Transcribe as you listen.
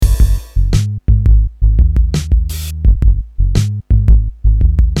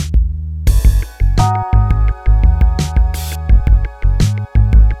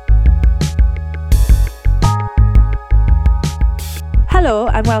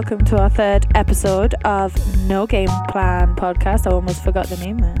and welcome to our third episode of No Game Plan podcast. I almost forgot the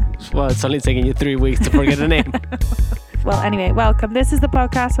name there. Well, it's only taking you 3 weeks to forget the name. Well, anyway, welcome. This is the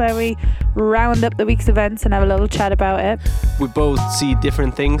podcast where we round up the week's events and have a little chat about it. We both see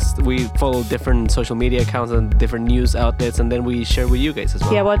different things. We follow different social media accounts and different news outlets, and then we share with you guys as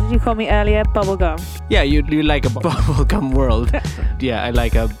well. Yeah, what did you call me earlier? Bubblegum. Yeah, you like a bubblegum world. Yeah, I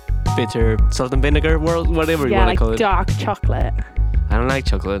like a bitter salt and vinegar world, whatever you want to call it. Yeah, like dark chocolate. I don't like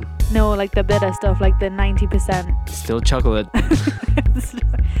chocolate. No, like the bitter stuff, like the 90%. Still chocolate.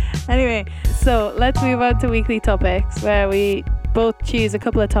 Anyway, so let's move on to weekly topics where we both choose a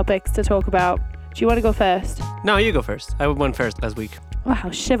couple of topics to talk about. Do you want to go first? No, you go first. I went first last week. Wow, how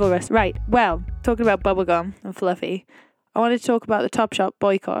chivalrous. Right, well, talking about bubblegum and Fluffy, I wanted to talk about the Topshop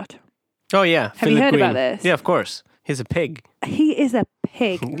boycott. Oh, yeah. Have you heard about this? Yeah, of course. He's a pig. He is a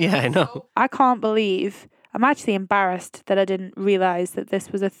pig. Yeah, I know. I can't believe... I'm actually embarrassed that I didn't realise that this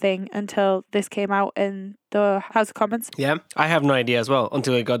was a thing until this came out in the House of Commons. Yeah, I have no idea as well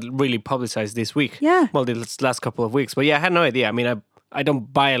until it got really publicized this week. Yeah. Well, this last couple of weeks. But yeah, I had no idea. I mean, I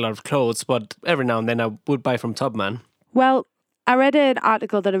don't buy a lot of clothes, but every now and then I would buy from Topman. Well, I read an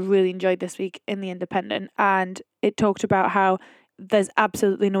article that I really enjoyed this week in The Independent, and it talked about how there's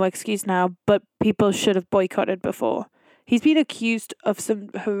absolutely no excuse now, but people should have boycotted before. He's been accused of some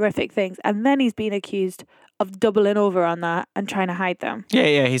horrific things, and then he's been accused of doubling over on that and trying to hide them.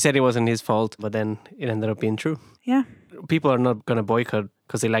 Yeah, he said it wasn't his fault, but then it ended up being true. Yeah. People are not going to boycott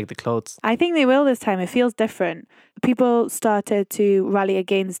because they like the clothes. I think they will this time. It feels different. People started to rally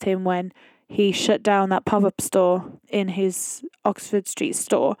against him when he shut down that pop-up store in his Oxford Street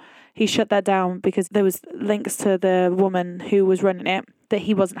store. He shut that down because there was links to the woman who was running it that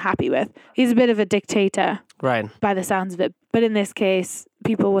he wasn't happy with. He's a bit of a dictator. Right. By the sounds of it. But in this case,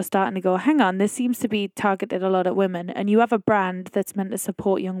 people were starting to go, hang on, this seems to be targeted a lot at women. And you have a brand that's meant to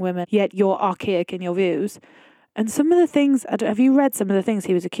support young women, yet you're archaic in your views. And some of the things, have you read some of the things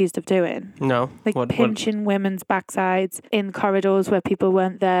he was accused of doing? No. Like pinching women's backsides in corridors where people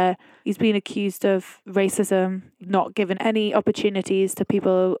weren't there. He's been accused of racism, not giving any opportunities to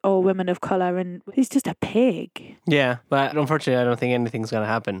people or women of colour. And he's just a pig. Yeah, but unfortunately, I don't think anything's going to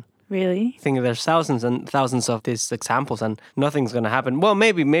happen. Really? I think there's thousands and thousands of these examples and nothing's going to happen. Well,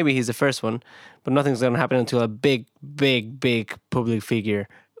 maybe he's the first one, but nothing's going to happen until a big public figure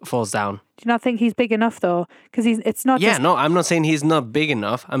falls down. Do you not think he's big enough though? Because it's not just... No, I'm not saying he's not big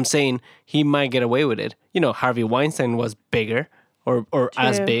enough. I'm saying he might get away with it. You know, Harvey Weinstein was bigger or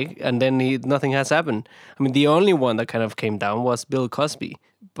as big, and then nothing has happened. I mean, the only one that kind of came down was Bill Cosby,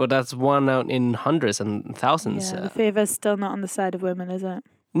 but that's one out in hundreds and thousands. Yeah, the favour's still not on the side of women, is it?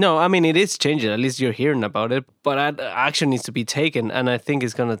 No, I mean, it is changing. At least you're hearing about it. But action needs to be taken. And I think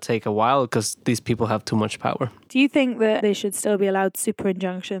it's going to take a while because these people have too much power. Do you think that they should still be allowed super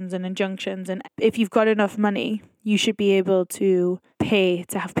injunctions and injunctions? And if you've got enough money, you should be able to pay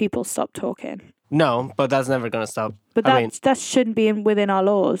to have people stop talking? No, but that's never going to stop. But that shouldn't be within our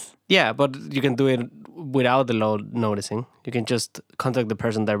laws. Yeah, but you can do it without the law noticing. You can just contact the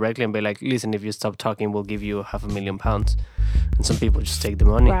person directly and be like, listen, if you stop talking, we'll give you £500,000. And some people just take the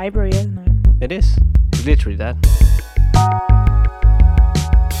money. Bribery, isn't it? It is. It's literally that.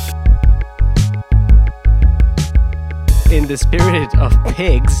 In the spirit of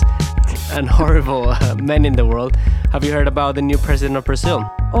pigs and horrible men in the world, have you heard about the new president of Brazil?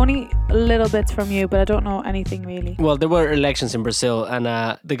 Only little bits from you, but I don't know anything really. Well, there were elections in Brazil, and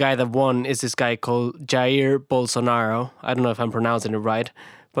the guy that won is this guy called Jair Bolsonaro. I don't know if I'm pronouncing it right,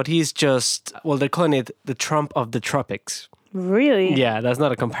 but he's just, well, they're calling it the Trump of the tropics. Really? Yeah, that's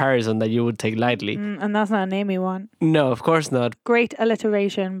not a comparison that you would take lightly. And that's not a name you want. No, of course not. Great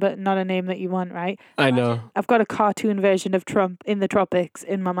alliteration, but not a name that you want, right? I know. I've got a cartoon version of Trump in the tropics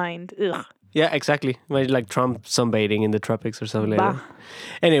in my mind. Ugh. Yeah, exactly. Maybe like Trump sunbathing in the tropics or something like that.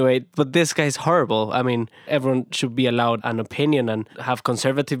 Anyway, but this guy's horrible. I mean, everyone should be allowed an opinion and have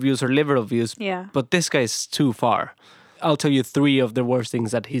conservative views or liberal views. Yeah. But this guy's too far. I'll tell you 3 of the worst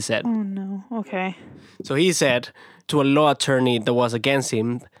things that he said. Oh, no. Okay. So he said to a law attorney that was against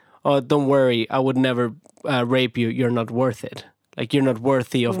him, oh, don't worry, I would never rape you. You're not worth it. Like, you're not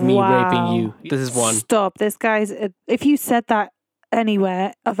worthy of me raping you. This is one. Stop. This guy's... If you said that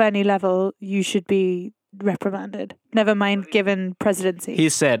anywhere, of any level, you should be reprimanded. Never mind given presidency. He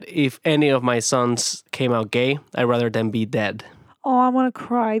said, if any of my sons came out gay, I'd rather them be dead. Oh, I want to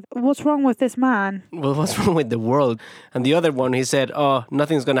cry. What's wrong with this man? Well, what's wrong with the world? And the other one, he said, oh,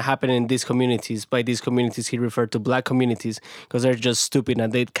 nothing's going to happen in these communities. By these communities, he referred to black communities because they're just stupid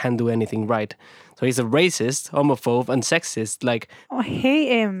and they can't do anything right. So he's a racist, homophobe, and sexist. Like, Oh, I hate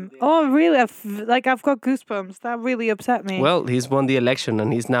him. Oh, really? I've got goosebumps. That really upset me. well, he's won the election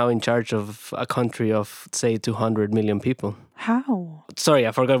and he's now in charge of a country of, say, 200 million people. How? Sorry,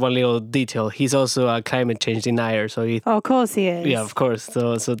 I forgot one little detail. He's also a climate change denier. So he, Oh, of course he is. yeah, of course.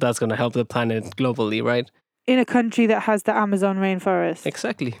 So that's going to help the planet globally, right? In a country that has the Amazon rainforest.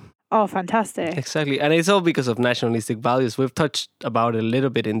 Exactly. Oh, fantastic. Exactly. And it's all because of nationalistic values. We've touched about it a little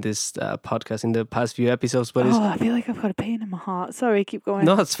bit in this podcast in the past few episodes, but I feel like I've got a pain in my heart. Sorry, keep going.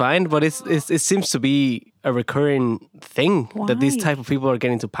 no, it's fine. But it seems to be a recurring thing that these Why? type of people are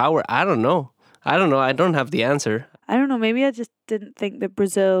getting to power. I don't know. I don't have the answer. I don't know. Maybe I just didn't think that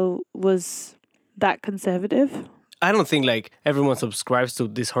Brazil was that conservative. I don't think like everyone subscribes to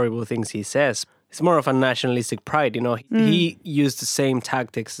these horrible things he says. It's more of a nationalistic pride, you know. He used the same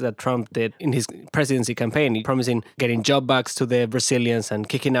tactics that Trump did in his presidency campaign, promising getting job backs to the Brazilians and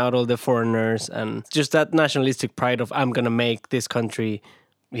kicking out all the foreigners, and just that nationalistic pride of I'm gonna make this country,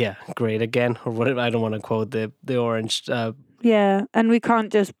 great again, or whatever. I don't want to quote the orange. Yeah, and we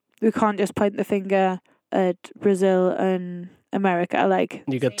can't just point the finger at Brazil and America. Like,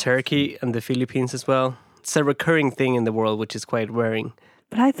 You got Turkey and the Philippines as well. It's a recurring thing in the world, which is quite worrying.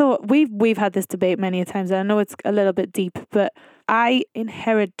 but I thought we've had this debate many a times. And I know it's a little bit deep, but I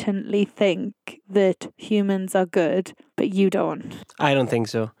inherently think that humans are good, but you don't. I don't think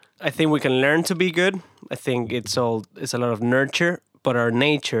so. I think we can learn to be good. I think it's a lot of nurture, but our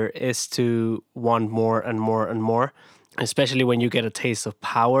nature is to want more and more and more, especially when you get a taste of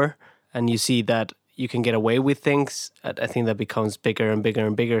power and you see that you can get away with things. I think that becomes bigger and bigger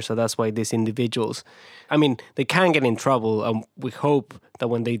and bigger. So that's why these individuals, I mean, they can get in trouble, and we hope that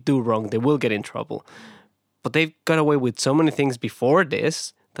when they do wrong, they will get in trouble. But they've got away with so many things before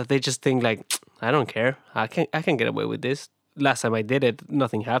this that they just think like, I don't care. I can get away with this. Last time I did it,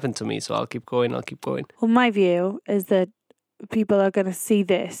 nothing happened to me, so I'll keep going. Well, my view is that people are going to see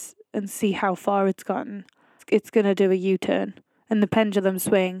this and see how far it's gotten. It's going to do a U-turn, and the pendulum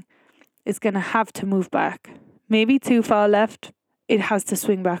swing is going to have to move back. Maybe too far left. It has to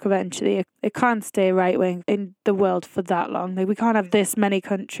swing back eventually. It can't stay right wing in the world for that long. Like, we can't have this many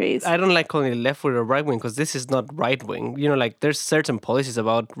countries. I don't like calling it left wing or right wing because this is not right wing. You know, like there's certain policies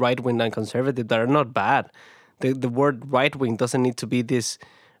about right wing and conservative that are not bad. The word right wing doesn't need to be this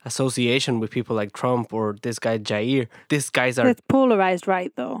association with people like Trump or this guy Jair. These guys are It's polarized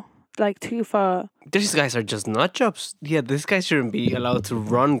right, though. Like, too far. these guys are just nut jobs. Yeah, these guys shouldn't be allowed to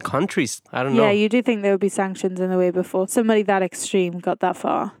run countries. I don't know. Yeah, you do think there would be sanctions in the way before somebody that extreme got that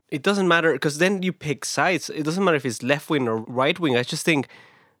far. It doesn't matter because then you pick sides. It doesn't matter if it's left wing or right wing. I just think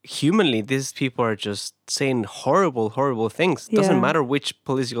humanly, these people are just saying horrible, horrible things. Yeah. Doesn't matter which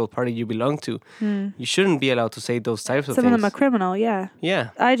political party you belong to. You shouldn't be allowed to say those types of Some things. of them are criminal, yeah. Yeah.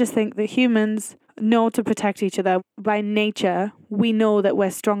 I just think that humans know to protect each other. By nature, we know that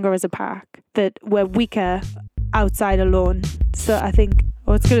we're stronger as a pack, that we're weaker outside alone. So I think,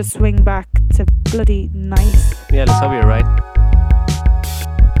 it's going to swing back to bloody nice. Yeah, let's hope you're right.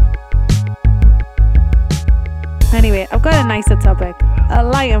 Anyway, I've got a nicer topic. A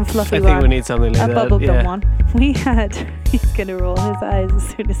light and fluffy I one. think we need something like A that. bubblegum Yeah. one. We had, he's going to roll his eyes as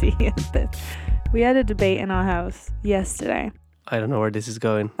soon as he hears this. We had a debate in our house yesterday I don't know where this is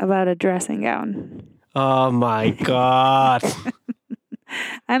going. about a dressing gown. Oh my God.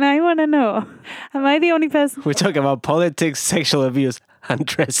 And I want to know, am I the only person? We're talking about politics, sexual abuse, and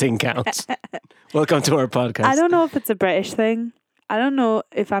dressing gowns. Welcome to our podcast. I don't know if it's a British thing. I don't know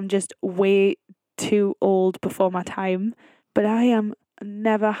if I'm just way too old before my time, but I am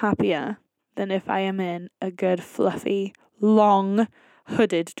never happier than if I am in a good, fluffy, long,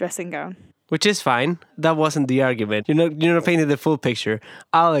 hooded dressing gown. Which is fine. That wasn't the argument. You're not painting the full picture.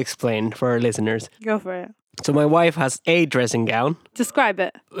 I'll explain for our listeners. Go for it. So my wife has a dressing gown. Describe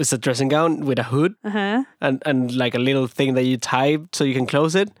it. It's a dressing gown with a hood Uh-huh. and like a little thing that you tie so you can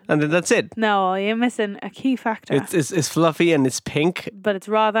close it, and then that's it. No, you're missing a key factor. It's fluffy and it's pink, But it's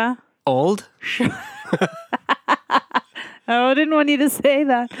rather... old. Oh, I didn't want you to say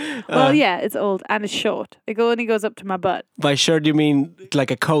that. Well, yeah, it's old and it's short. It only goes up to my butt. By short, you mean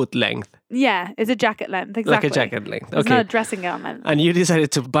like a coat length, Yeah, it's a jacket length. Exactly. like a jacket length. It's not a Okay. dressing gown length. And you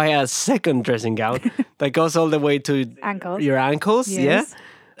decided to buy a second dressing gown that goes all the way to Ankles. your ankles, Yes.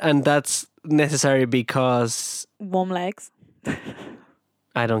 yeah? And that's necessary because Warm legs.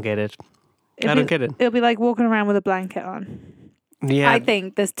 I don't get it. It'll I don't be- get it. It'll be like walking around with a blanket on. Yeah. I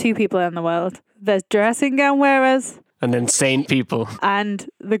think there's two people in the world. There's dressing gown wearers And then sane people. And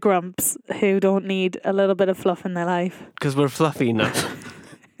the grumps who don't need a little bit of fluff in their life. Because we're fluffy enough.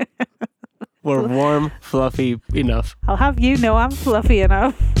 We're warm, fluffy enough. I'll have you know I'm fluffy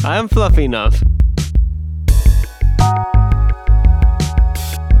enough. I'm fluffy enough.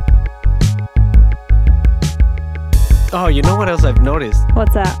 Oh, you know what else I've noticed?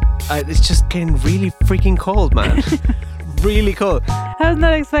 What's that? It's just getting really freaking cold, man. Really cold. I was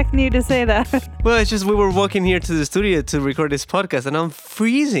not expecting you to say that. Well, it's just we were walking here to the studio to record this podcast and I'm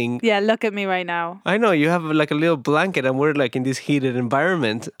freezing. Yeah, look at me right now. I know, you have like a little blanket and we're like in this heated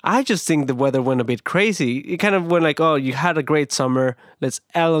environment. I just think the weather went a bit crazy. It kind of went like, oh, you had a great summer. Let's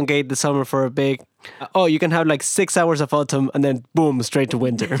elongate the summer for a bit. Oh, you can have like 6 hours of autumn and then boom, straight to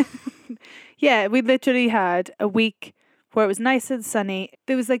winter. Yeah, we literally had a week where it was nice and sunny.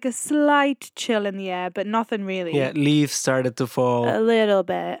 There was like a slight chill in the air, but nothing really. Yeah, leaves started to fall. A little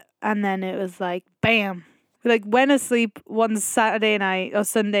bit. And then it was like, bam. We like went asleep one Saturday night or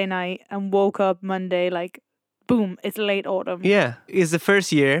Sunday night and woke up Monday like, boom, it's late autumn. Yeah, it's the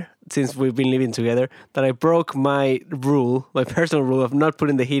first year since we've been living together that I broke my rule, my personal rule of not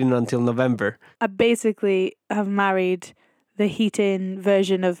putting the heat in until November. I basically have married the heat-in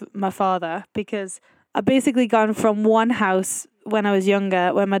version of my father because I've basically gone from one house when I was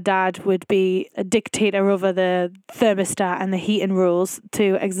younger, where my dad would be a dictator over the thermostat and the heating rules,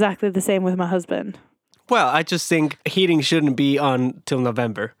 to exactly the same with my husband. Well, I just think heating shouldn't be on till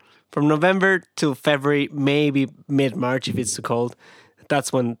November. From November till February, maybe mid-March if it's too cold.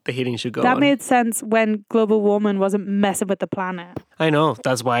 That's when the heating should go on. That made sense when global warming wasn't messing with the planet. I know.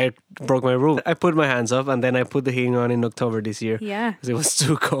 That's why I broke my rule. I put my hands up and then I put the heating on in October this year. Yeah. Because it was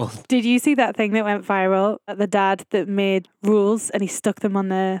too cold. Did you see that thing that went viral? The dad that made rules and he stuck them on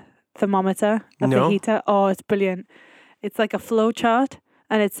the thermometer of the heater? Oh, it's brilliant. It's like a flow chart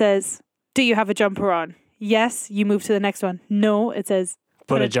and it says, do you have a jumper on? Yes, you move to the next one. No, it says,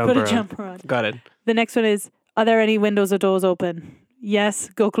 put a jumper on. Got it. The next one is, are there any windows or doors open? Yes,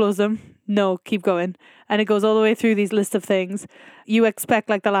 go close them. No, keep going. And it goes all the way through these list of things. You expect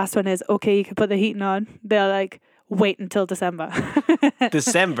like the last one is, okay, you can put the heating on. They're like, wait until December.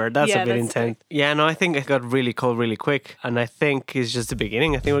 December? That's a bit intense. Quick. Yeah, no, I think it got really cold really quick. And I think it's just the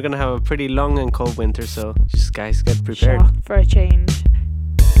beginning. I think we're going to have a pretty long and cold winter. So just guys, get prepared. Shock for a change.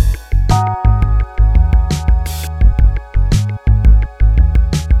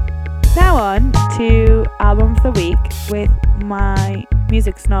 Now on to album of the week with my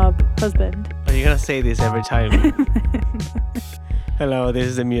music snob husband. Are you going to say this every time? Hello, this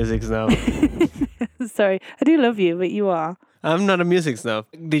is the music snob. Sorry, I do love you, but you are. I'm not a music snob.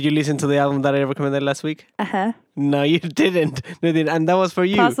 Did you listen to the album that I recommended last week? Uh-huh. No, you didn't. No, you didn't. And that was for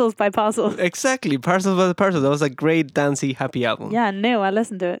you. Parcels by Parcels. Exactly. Parcels by Parcels. That was a great, dancey, happy album. Yeah, no, I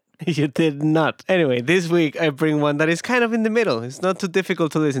listened to it. You did not. Anyway, this week I bring one that is kind of in the middle. It's not too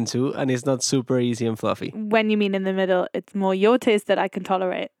difficult to listen to and it's not super easy and fluffy. When you mean in the middle, it's more your taste that I can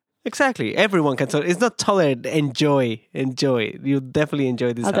tolerate. Exactly. Everyone can tolerate. It's not tolerate. Enjoy. You'll definitely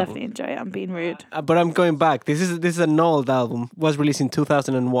enjoy this I'll album. definitely enjoy it. I'm being rude. But I'm going back. This is an old album. It was released in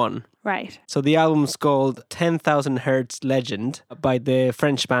 2001. Right. So the album's called 10,000 Hertz Legend by the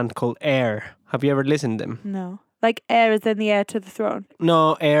French band called Air. Have you ever listened to them? No. Like air is in the air to the throne.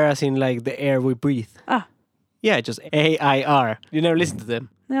 No, air as in like the air we breathe. Ah. Yeah, just AIR. You never listened to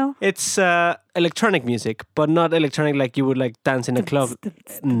them? No. It's electronic music, but not electronic like you would like dance in a club.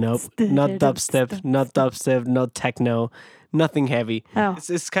 Nope. Not dubstep, not techno, nothing heavy. Oh.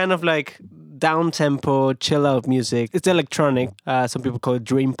 It's kind of like down-tempo, chill-out music. It's electronic. Some people call it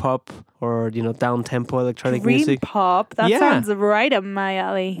dream pop or, down-tempo electronic music. Dream pop? That sounds right up my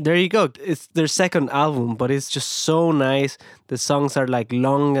alley. There you go. It's their second album, but it's just so nice. The songs are like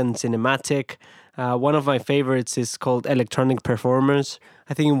long and cinematic. One of my favorites is called Electronic Performers.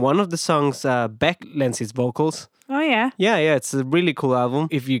 I think in one of the songs, Beck lends his vocals. Oh, yeah? Yeah, it's a really cool album.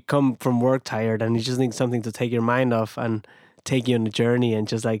 If you come from work tired and you just need something to take your mind off and take you on a journey and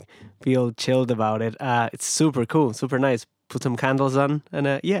just like feel chilled about it, it's super cool, super nice. Put some candles on and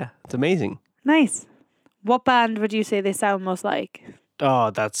it's amazing. Nice. What band would you say they sound most like? Oh,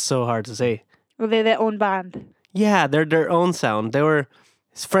 that's so hard to say. Were they their own band? Yeah, they're their own sound.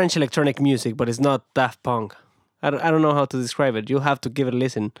 It's French electronic music, but it's not Daft Punk. I don't know how to describe it. You'll have to give it a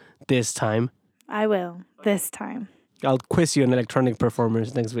listen this time. I will, this time. I'll quiz you on electronic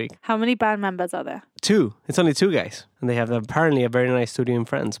performers next week. How many band members are there? 2. It's only 2 guys. And they have apparently a very nice studio in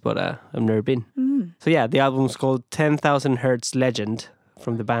France, but I've never been. So yeah, the album's called 10,000 Hertz Legend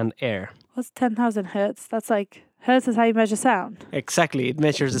from the band Air. What's 10,000 hertz? That's like Hertz is how you measure sound. Exactly. It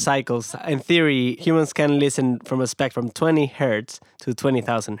measures the cycles. In theory, humans can listen from a spectrum 20 hertz to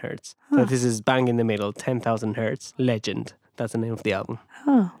 20,000 hertz. So this is bang in the middle, 10,000 hertz. Legend. That's the name of the album.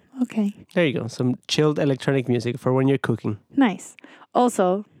 Oh, okay. There you go. Some chilled electronic music for when you're cooking. Nice.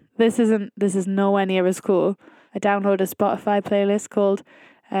 Also, this is nowhere near as cool. I downloaded a Spotify playlist called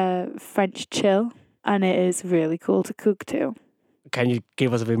French Chill, and it is really cool to cook to. Can you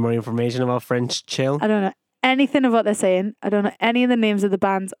give us a bit more information about French Chill? I don't know anything of what they're saying. I don't know any of the names of the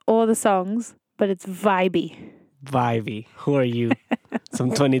bands or the songs, but it's vibey. Vibey. Who are you?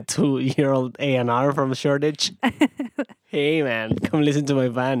 Some 22-year-old A&R from Shoreditch? Hey man, come listen to my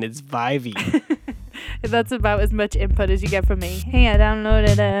band. It's vibey. That's about as much input as you get from me. Hey, I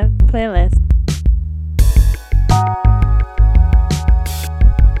downloaded a playlist.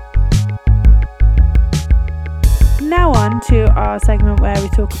 Now on to our segment where we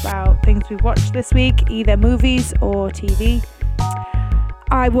talk about things we've watched this week, either movies or TV.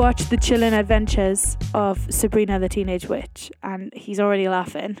 I watched The Chilling Adventures of Sabrina the Teenage Witch, and he's already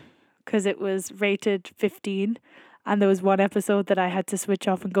laughing because it was rated 15, and there was one episode that I had to switch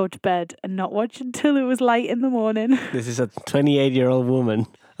off and go to bed and not watch until it was light in the morning. This is a 28-year-old woman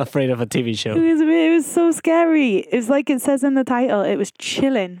afraid of a TV show. It was so scary. It was like it says in the title, it was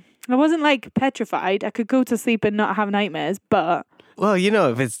chilling. I wasn't like petrified. I could go to sleep and not have nightmares, but... Well, you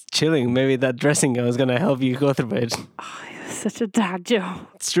know, if it's chilling, maybe that dressing gown is going to help you go through it. Oh, you're such a dad joke.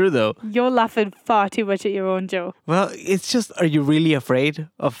 It's true, though. You're laughing far too much at your own joke. Well, it's just, are you really afraid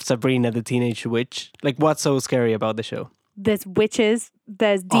of Sabrina the Teenage Witch? Like, what's so scary about the show? There's witches.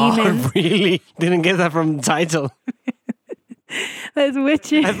 There's demons. Oh, really? Didn't get that from the title. There's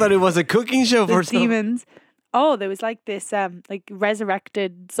witches. I thought it was a cooking show for some. Demons. Oh, there was like this like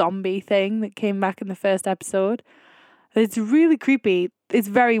resurrected zombie thing that came back in the first episode. It's really creepy. It's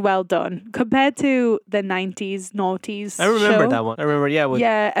very well done compared to the 90s noughties. I remember show. that one. I remember,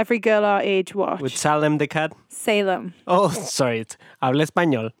 yeah. Every girl our age watched. With Salem the cat. Salem. Oh, sorry. Habla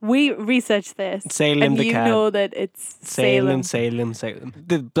español. We researched this. Salem and the you cat. know that it's Salem. Salem.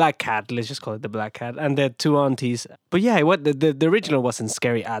 The black cat. Let's just call it the black cat. And the two aunties. But yeah, the original wasn't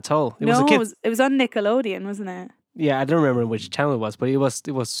scary at all. It was a kid. It was on Nickelodeon, wasn't it? Yeah, I don't remember which channel it was, but it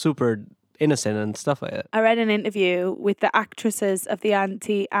was super innocent and stuff like that. I read an interview with the actresses of the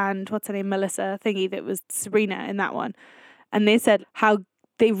auntie and what's her name, Melissa thingy, that was Sabrina in that one. And they said how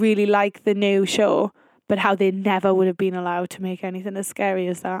they really like the new show, but how they never would have been allowed to make anything as scary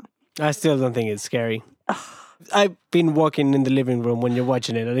as that. I still don't think it's scary. I've been walking in the living room when you're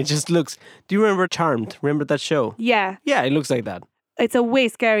watching it and it just looks... Do you remember Charmed? Remember that show? Yeah. Yeah, it looks like that. It's a way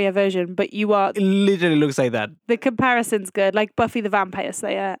scarier version, but you are... It literally looks like that. The comparison's good, like Buffy the Vampire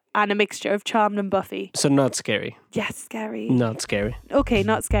Slayer and a mixture of Charmed and Buffy. So not scary. Yes, scary. Not scary. Okay,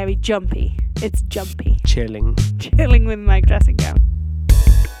 not scary, jumpy. It's jumpy. Chilling. Chilling with my dressing gown.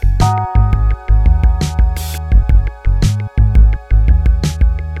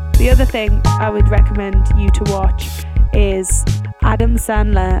 The other thing I would recommend you to watch is Adam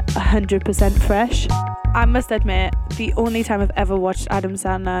Sandler 100% Fresh. I must admit, the only time I've ever watched Adam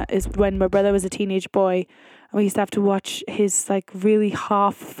Sandler is when my brother was a teenage boy and we used to have to watch his like really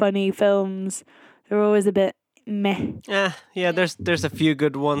half funny films. They were always a bit meh. Yeah, there's a few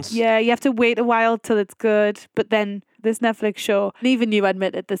good ones. Yeah, you have to wait a while till it's good, but then this Netflix show, and even you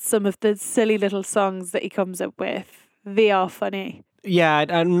admitted that some of the silly little songs that he comes up with, they are funny. Yeah,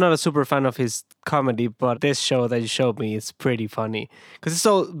 I'm not a super fan of his comedy, but this show that you showed me is pretty funny. Because it's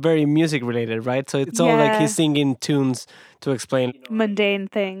all very music related, right? So it's all like he's singing tunes to explain mundane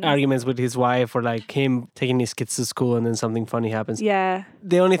things. Arguments with his wife or like him taking his kids to school and then something funny happens. Yeah.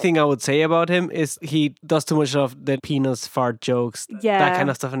 The only thing I would say about him is he does too much of the penis fart jokes, that kind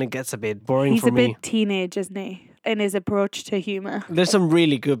of stuff, and it gets a bit boring for me. He's a bit teenage, isn't he? In his approach to humor. There's some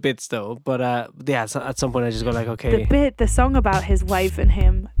really good bits though, but yeah, so at some point I just go like, okay. The song about his wife and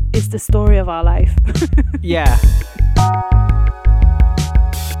him is the story of our life. Yeah.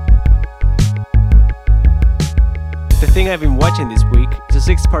 The thing I've been watching this week is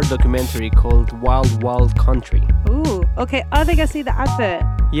a 6-part documentary called Wild Wild Country. Ooh, okay. I think I see the advert.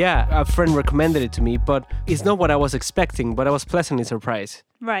 Yeah, a friend recommended it to me, but it's not what I was expecting, but I was pleasantly surprised.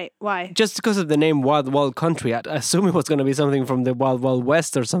 Right, why? Just because of the name Wild Wild Country, I assume it was going to be something from the Wild Wild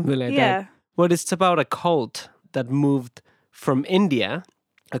West or something like that. Yeah. Well, it's about a cult that moved from India,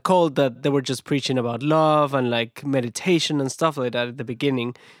 a cult that they were just preaching about love and like meditation and stuff like that at the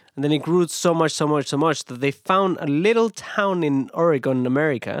beginning. And then it grew so much that they found a little town in Oregon,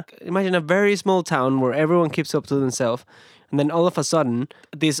 America. Imagine a very small town where everyone keeps up to themselves. And then all of a sudden,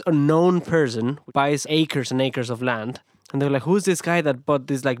 this unknown person buys acres and acres of land. And they're like, who's this guy that bought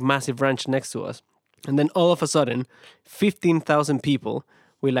this like massive ranch next to us? And then all of a sudden, 15,000 people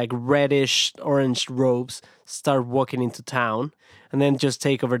with like reddish orange robes start walking into town and then just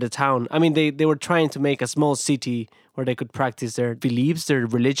take over the town. I mean, they were trying to make a small city where they could practice their beliefs, their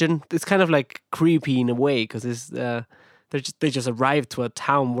religion. It's kind of like creepy in a way because they just arrived to a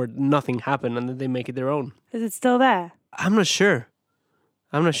town where nothing happened and then they make it their own. Is it still there? I'm not sure.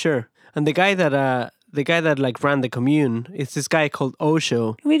 And the guy that like ran the commune, it's this guy called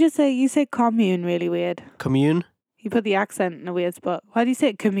Osho. Can we just say, you say commune really weird. Commune? You put the accent in a weird spot. Why do you say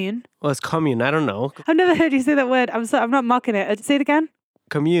it commune? Well, it's commune. I don't know. I've never heard you say that word. I'm not mocking it. Say it again.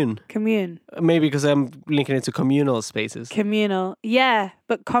 Commune. Commune. Maybe because I'm linking it to communal spaces. Communal. Yeah,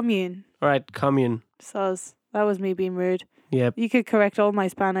 but commune. All right, commune. Soz. That was me being rude. Yep. You could correct all my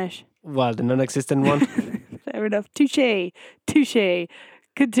Spanish. Well, the non-existent one. Fair enough. Touche. Touche.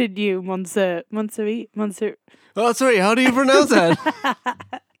 Continue, Monsieur. Oh, sorry. How do you pronounce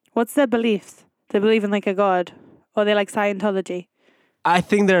that? What's their beliefs? They believe in like a god. Or they like Scientology. I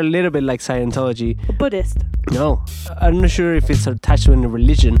think they're a little bit like Scientology. Buddhist. No. I'm not sure if it's attached to any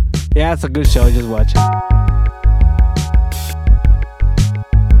religion. Yeah, it's a good show. Just watch it.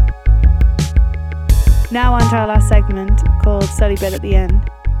 Now on to our last segment called Study Bit at the End.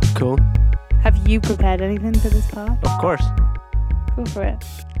 Cool. Have you prepared anything for this part? Of course. Go for it.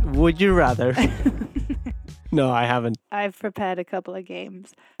 Would you rather? No, I haven't. I've prepared a couple of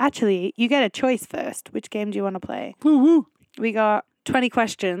games. Actually, you get a choice first. Which game do you want to play? Woo woo. We got 20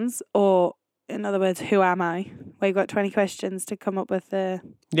 questions, or in other words, who am I? Where you got 20 questions to come up with the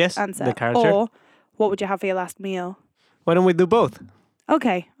Yes, answer. the character. Or what would you have for your last meal? Why don't we do both?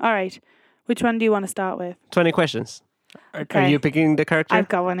 Okay, all right. Which one do you want to start with? 20 questions. Are Okay. you picking the character? I've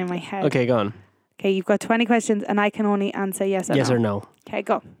got one in my head. Okay, go on. Okay, you've got 20 questions and I can only answer yes or no. Yes or no? Okay,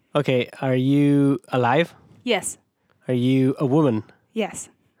 go. Okay, are you alive? Yes. Are you a woman? Yes.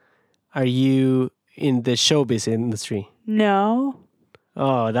 Are you in the showbiz industry? No.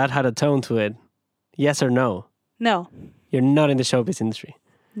 Oh, that had a tone to it. Yes or no? No. You're not in the showbiz industry.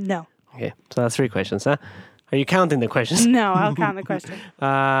 No. Okay, so that's 3 questions, huh? Are you counting the questions? No, I'll count the question.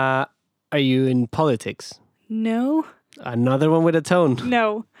 Are you in politics? No. Another one with a tone.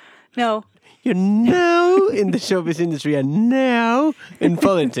 No. No. You're now in the showbiz industry and now in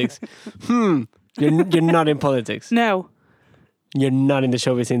politics. You're not in politics. No. You're not in the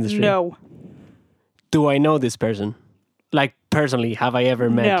showbiz industry. No. Do I know this person? Like, personally, have I ever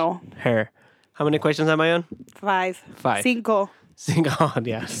met No. her? How many questions am I on? 5. 5. 5. Oh,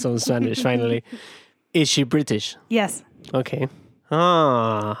 yeah, some Spanish, finally. Is she British? Yes. Okay.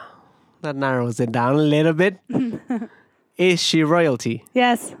 Ah, that narrows it down a little bit. Is she royalty?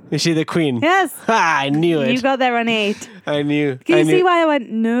 Yes. Is she the queen? Yes. Ha, I knew it. You got there on 8. I knew. Can you I knew. see why I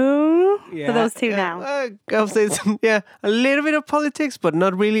went no Yeah, for those 2 now? I'll say some, yeah, a little bit of politics, but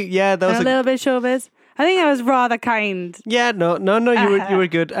not really. Yeah, that was And a little bit showbiz. I think I was rather kind. yeah, no, you were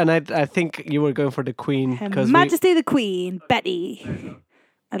good, and I think you were going for the queen Her because Majesty the Queen, Betty.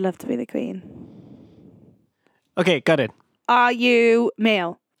 I'd love to be the Queen. Okay, got it. Are you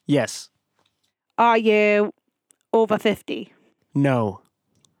male? Yes. Are you over 50? No.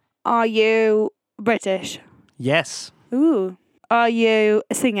 Are you British? Yes. Ooh. Are you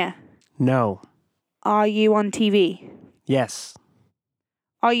a singer? No. Are you on TV? Yes.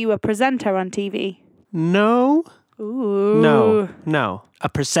 Are you a presenter on TV? No. Ooh. No. A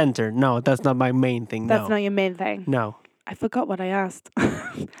presenter. No, that's not my main thing. That's no. not your main thing. No. I forgot what I asked.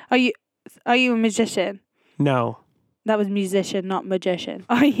 Are you a magician? No. That was musician, not magician.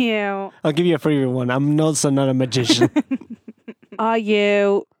 Are you I'll give you a free one. I'm also not a magician.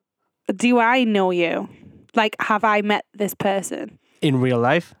 do I know you? Like, have I met this person? In real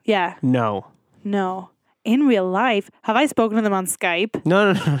life? Yeah. No. No. In real life? Have I spoken to them on Skype?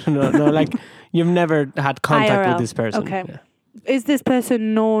 No. Like, you've never had contact with IRL. this person. Okay. Yeah. Is this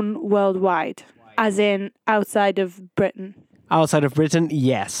person known worldwide? As in outside of Britain? Outside of Britain,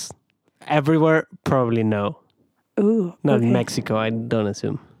 yes. Everywhere, probably no. Ooh. Not okay. in Mexico, I don't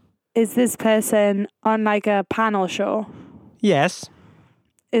assume. Is this person on like a panel show? Yes.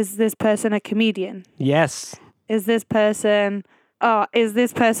 Is this person a comedian? Yes. Is this person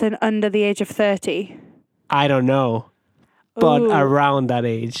under the age of 30? I don't know. But Ooh. around that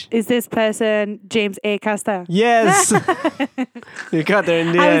age. Is this person James Acaster? Yes. You got there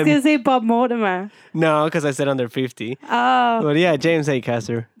in the I was end. going to say Bob Mortimer. No, because I said under 50. Oh, But yeah, James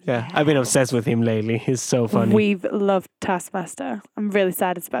Acaster. Yeah, I've been obsessed with him lately. He's so funny. We've loved Taskmaster. I'm really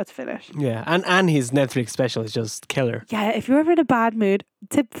sad it's about to finish. Yeah, and his Netflix special is just killer. Yeah, if you're ever in a bad mood,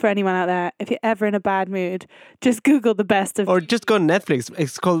 tip for anyone out there, if you're ever in a bad mood, just Google the best of... Or just go on Netflix.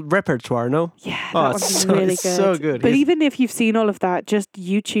 It's called Repertoire, no? Yeah, Oh, that it's one's so- really it's good. so good. But He's- even if you've seen all of that, just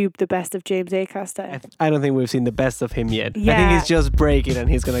YouTube the best of James Acaster. I don't think we've seen the best of him yet. I Yeah. think he's just breaking and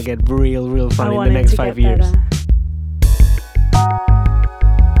he's going to get real I funny in want the him next to 5 get years. better.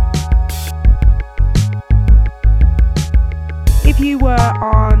 If you were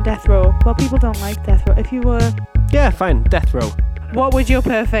on death row, well, people don't like death row. If you were, Yeah, fine. Death row. what would your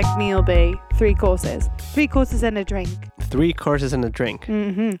perfect meal be? 3 courses. 3 courses and a drink. 3 courses and a drink.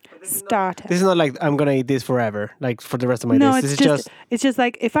 Starter. This is not like I'm going to eat this forever, like for the rest of my No, days. it's This is just it's just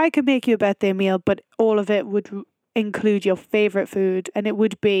like if I could make you a birthday meal, but all of it would include your favorite food, and it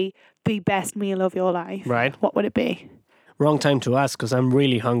would be the best meal of your life. right. What would it be? Wrong time to ask because I'm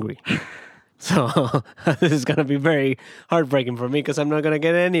really hungry. So this is going to be very heartbreaking for me because I'm not going to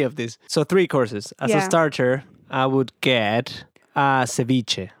get any of this. So 3 courses. As a Yeah. starter, I would get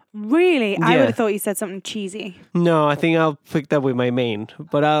ceviche. Really? I Yeah. would have thought you said something cheesy. No, I think I'll pick that with my main,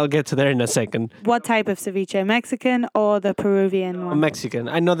 but I'll get to there in a second. What type of ceviche? Mexican or the Peruvian one? Mexican.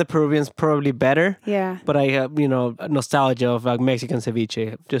 I know the Peruvian's probably better, Yeah. but I have, nostalgia of like Mexican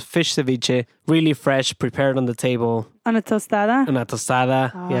ceviche. Just fish ceviche, really fresh, prepared on the table, On a tostada? and a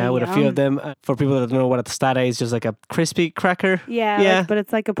tostada. Oh, yeah, with a few yum. of them. For people that don't know what a tostada is, just like a crispy cracker. Yeah, Yeah. but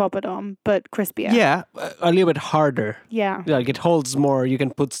it's like a poppadom, but crispier. Yeah, a little bit harder. Yeah. Like it holds more. You can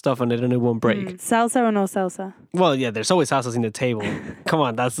put stuff on it and it won't break. Salsa or no salsa? Well, yeah, there's always salsas in the table. Come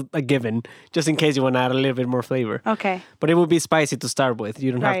on, that's a given. Just in case you want to add a little bit more flavor. Okay. But it would be spicy to start with.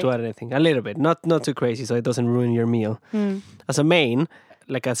 You don't have to Right. add anything. A little bit, not too crazy, so it doesn't ruin your meal. As a main,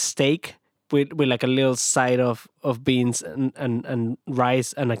 like a steak with like a little side of beans and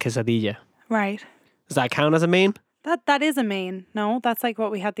rice and a quesadilla. Right. Does that count as a main? That is a main. No, that's like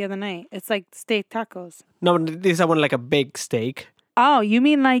what we had the other night. It's like steak tacos. No, but this I want like a big steak. Oh, you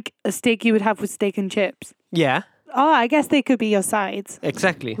mean like a steak you would have with steak and chips? Yeah, Oh, I guess they could be your sides.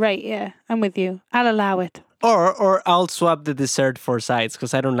 exactly. Right, yeah. I'm with you. I'll allow it. Or I'll swap the dessert for sides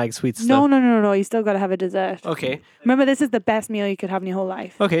because I don't like sweet stuff. No. You still got to have a dessert. Okay. Remember, this is the best meal you could have in your whole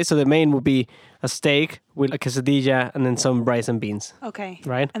life. Okay, so the main would be a steak with a quesadilla and then some rice and beans, Okay.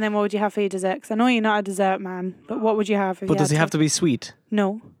 right? And then what would you have for your dessert? 'Cause I know you're not a dessert man, but what would you have? If But you does had it have to be sweet?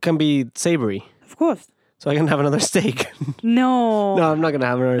 No, Can be savory. of course. So I can have another steak. No. No, I'm not gonna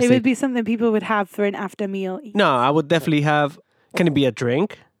have another It steak. would be something people would have for an after meal. No, I would definitely have. Can it be a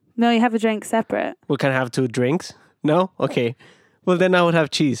drink? No, you have a drink separate, We can have 2 drinks. No, okay. Well, then I would have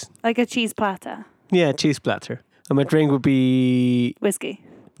cheese. like a cheese platter, Yeah, cheese platter. And my drink would be whiskey.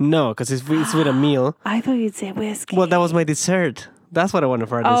 no, because it's with a meal. I thought you'd say whiskey. Well, that was my dessert. That's what I wanted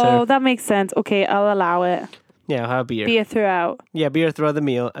for a Oh, dessert. that makes sense. Okay, I'll allow it. Yeah, I'll have beer. Beer throughout. Yeah, beer throughout the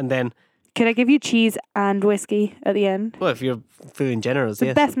meal, and then Could I give you cheese and whiskey at the end? well, if you're feeling generous, The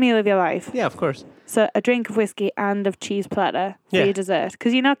yes. best meal of your life. Yeah, of course. So a drink of whiskey and of cheese platter for Yeah. your dessert.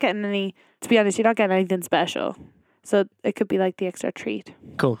 Because you're not getting any, to be honest, you're not getting anything special. So it could be like the extra treat.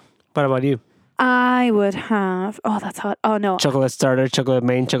 Cool. What about you? I would have, oh, that's hot. Oh, no. Chocolate starter, chocolate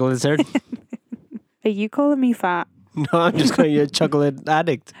main, chocolate dessert? Are you calling me fat? No, I'm just calling you a chocolate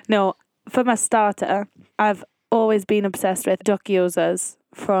addict. No, for my starter, I've always been obsessed with duck gyozas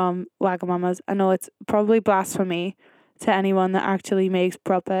from Wagamama's. I know it's probably blasphemy to anyone that actually makes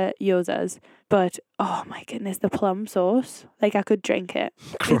proper gyozas, but oh my goodness, the plum sauce, like I could drink it.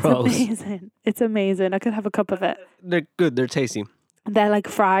 Gross. It's amazing. It's amazing. I could have a cup of it. They're good. They're tasty. They're like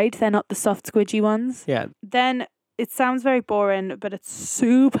fried. They're not the soft squidgy ones. Yeah. Then it sounds very boring, but it's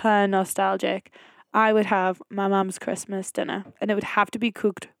super nostalgic. I would have my mum's Christmas dinner, and it would have to be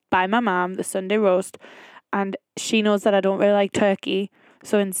cooked by my mum, the Sunday roast. And she knows that I don't really like turkey,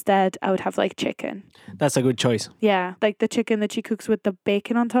 so instead I would have like chicken. That's a good choice. Yeah, like the chicken that she cooks with the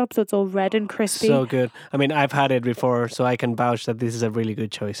bacon on top, so it's all red and crispy. So good. I mean, I've had it before, so I can vouch that this is a really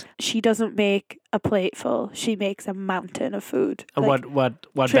good choice. She doesn't make a plate full; she makes a mountain of food. And Like, what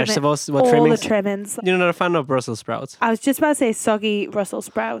trim it. vegetables? What all trimmings? the trimmings. You're not a fan of Brussels sprouts, I was just about to say soggy Brussels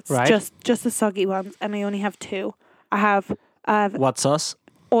sprouts, Right. just the soggy ones, and I only have 2. I have what sauce?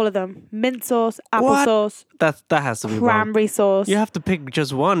 all of them: mint sauce, What? applesauce, That has to be one. cranberry sauce. You have to pick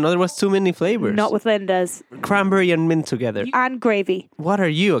just one. Otherwise, too many flavors. Not with Linda's, Cranberry and mint together. and gravy. What are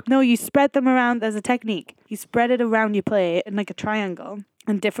you? No, you spread them around. There's a technique. You spread it around your plate in like a triangle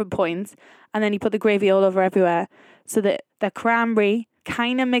in different points, and then you put the gravy all over everywhere, so that the cranberry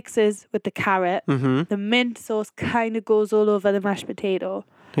kind of mixes with the carrot. Mm-hmm. The mint sauce kind of goes all over the mashed potato,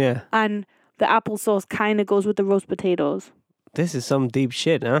 Yeah. and the applesauce kind of goes with the roast potatoes. This is some deep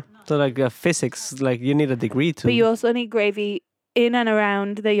shit, huh? So like physics, like you need a degree to. But you also need gravy in and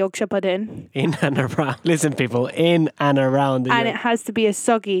around the Yorkshire pudding. In and around. Listen, people, in and around. And it has to be a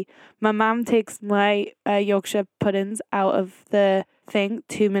soggy. My mum takes my Yorkshire puddings out of the thing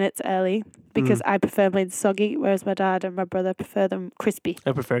 2 minutes early because I prefer mine soggy, whereas my dad and my brother prefer them crispy.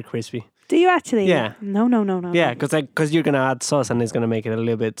 I prefer crispy. Do you actually? Yeah. No. Yeah, because you're going to add sauce and it's going to make it a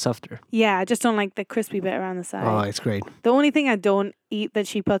little bit softer. Yeah, I just don't like the crispy bit around the side. Oh, it's great. The only thing I don't eat that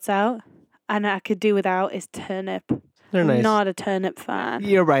she puts out, and I could do without, is turnip. They're nice. I'm not a turnip fan.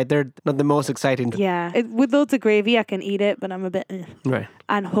 You're right. They're not the most exciting. Yeah. With loads of gravy, I can eat it, but I'm a bit... Right.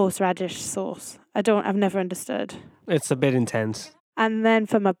 And horseradish sauce. I've never understood. It's a bit intense. And then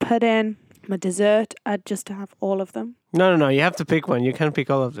for my pudding, my dessert, I'd just have all of them. No. You have to pick one. You can't pick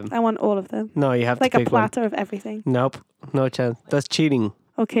all of them. I want all of them. No, you have like to pick a platter of everything. one. Nope. No chance. That's cheating.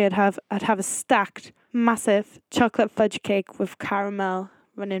 Okay, I'd have a stacked, massive chocolate fudge cake with caramel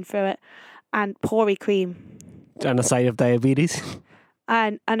running through it and porry cream. And a side of diabetes.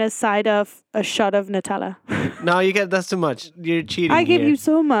 And a side of a shot of Nutella. No, that's too much. You're cheating. I give here. you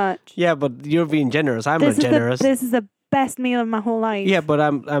so much. Yeah, but you're being generous. I'm not generous. This is the best meal of my whole life. Yeah, but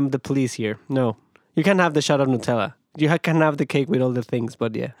I'm the police here. No. You can have the shot of Nutella. You can have the cake with all the things,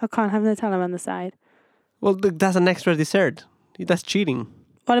 but yeah. I can't have Nutella on the side. Well, that's an extra dessert. That's cheating.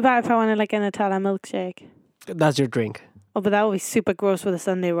 What about if I wanted like a Nutella milkshake? That's your drink. Oh, but that would be super gross with a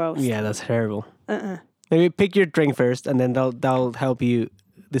Sunday roast. Yeah, that's terrible. Maybe pick your drink first, and then that'll help you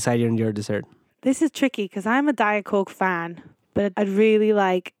decide on your dessert. This is tricky because I'm a Diet Coke fan, but I'd really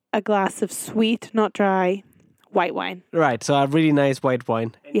like a glass of sweet, not dry, white wine. Right, so a really nice white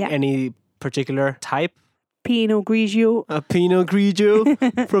wine. Yeah. Any particular type? Pinot Grigio. A Pinot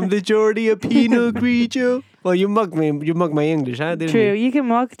Grigio from the Geordie, a Pinot Grigio. Well, you mugged my English, huh? Didn't True, you? you can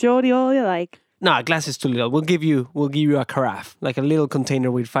mock Geordie all you like. No, a glass is too little. We'll give you a carafe, like a little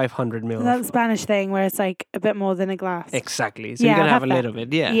container with 500 ml. That Spanish thing where it's like a bit more than a glass. Exactly. So Yeah, you can I'll have have a that. little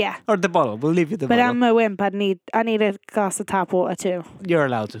bit, yeah. Yeah. Or the bottle. We'll leave you the But bottle. I'm a wimp. I need a glass of tap water too. You're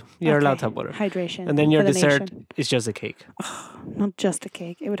allowed to. You're allowed to have water. Hydration. And then your for the dessert nation. is just a cake. Not just a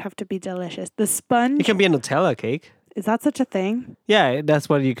cake. It would have to be delicious. The sponge. It can be a Nutella cake. Is that such a thing? Yeah, that's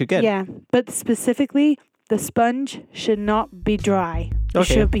what you could get. Yeah. But specifically, the sponge should not be dry. It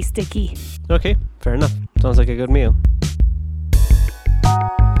Okay. should be sticky. Okay, fair enough. Sounds like a good meal.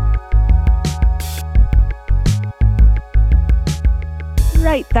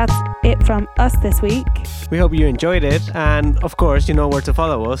 Right, that's it from us this week. We hope you enjoyed it. And of course, you know where to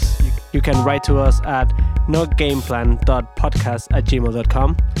follow us. You can write to us at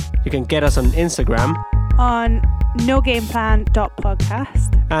nogameplan.podcast@gmail.com. You can get us on Instagram. On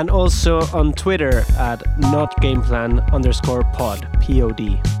nogameplan.podcast. And also on Twitter at notgameplan_pod.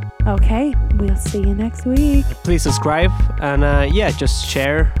 POD. Okay, we'll see you next week. Please subscribe and just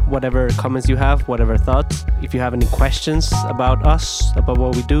share whatever comments you have, whatever thoughts. If you have any questions about us, about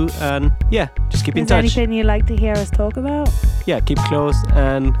what we do, and just keep in Is there touch. anything you'd like to hear us talk about? Yeah, keep close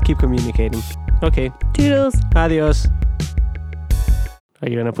and keep communicating. Okay, Toodles. adios. Are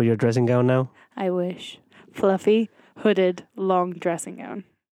you gonna put your dressing gown now? I wish. Fluffy, hooded, long dressing gown.